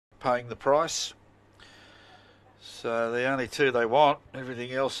paying the price. So the only two they want.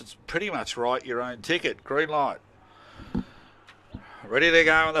 Everything else, it's pretty much right your own ticket. Green light. Ready to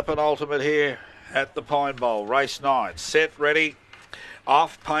go in the penultimate here at the Pine Bowl. Race 9. Set, ready.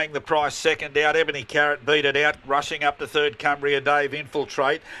 Off, paying the price, second out. Ebony Carrot beat it out. Rushing up to third, Cumbria Dave,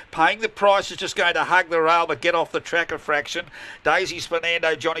 Infiltrate. Paying the price is just going to hug the rail but get off the track a fraction. Daisy's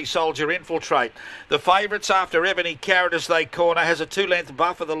Fernando, Johnny Soldier, Infiltrate. The favourites after Ebony Carrot as they corner has a 2-length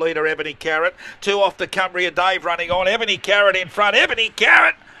buffer, the leader, Ebony Carrot. 2 off the Cumbria Dave running on. Ebony Carrot in front. Ebony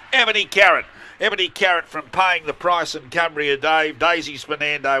Carrot! Ebony Carrot! Ebony Carrot from Paying the Price and Cumbria Dave. Daisy's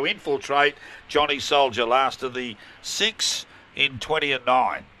Fernando, Infiltrate. Johnny Soldier, last of the 6 in 20 and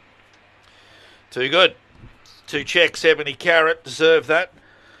 9. Too good. 2 checks. Ebony Carrot deserved that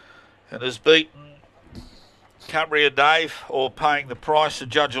and has beaten Cumbria Dave or Paying the Price. The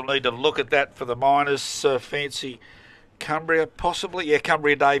judge will need to look at that for the minors. Fancy Cumbria possibly. Yeah,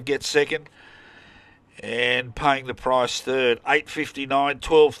 Cumbria Dave gets second and Paying the Price third. 8.59,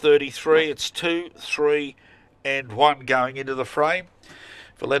 12.33. It's 2, 3 and 1 going into the frame.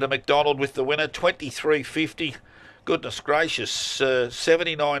 Valletta McDonald with the winner, 23.50. Goodness gracious,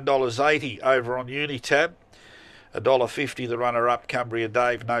 $79.80 over on Unitab. $1.50 the runner-up, Cumbria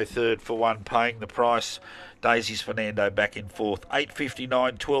Dave, no third for 1, Paying the Price. Daisy's Fernando back in fourth.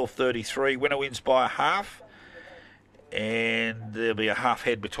 8.59, 12.33. Winner wins by a half. And there'll be a half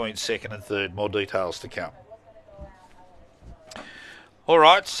head between second and third. More details to come. All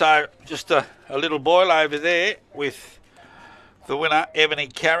right, so just a little boil over there with the winner, Ebony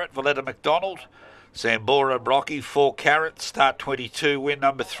Carrot, Valletta McDonald. Zambora Brocky, 4 Carrot, start 22, win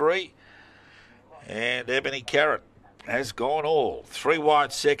number 3. And Ebony Carrot has gone all. 3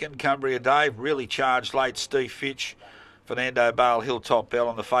 wide second, Cumbria Dave, really charged late, Steve Fitch. Fernando Bale, Hilltop Bell,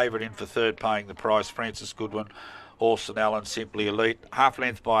 and the favourite in for third, Paying the Price, Francis Goodwin. Orson Allen, Simply Elite. Half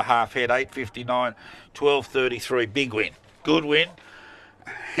length by half head, 8.59, 12.33. Big win. Good win.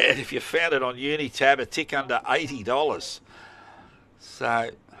 And if you found it on Unitab, a tick under $80.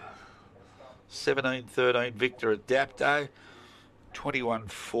 So 17.13 Victor Adapto.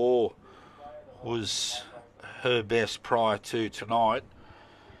 21.4 was her best prior to tonight.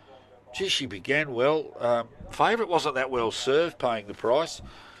 Gee, she began well. Favourite wasn't that well served, Paying the Price.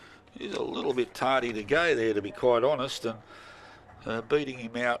 He's a little bit tardy to go there, to be quite honest. And beating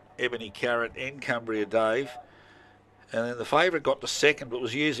him out, Ebony Carrot and Cumbria Dave. And then the favourite got to second, but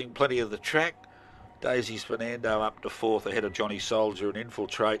was using plenty of the track. Daisy's Fernando up to fourth ahead of Johnny Soldier and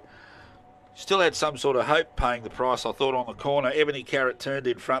Infiltrate. Still had some sort of hope, Paying the Price, I thought, on the corner. Ebony Carrot turned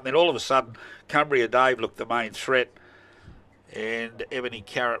in front. Then all of a sudden, Cumbria Dave looked the main threat. And Ebony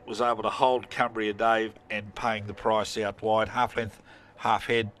Carrot was able to hold Cumbria Dave and Paying the Price out wide. Half length, half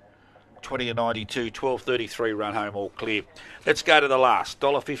head, 20.92, 12.33 run home, all clear. Let's go to the last.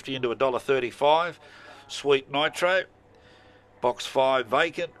 $1.50 into $1.35. Sweet Nitro. Box 5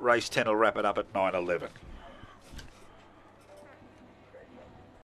 vacant. Race 10 will wrap it up at 9.11.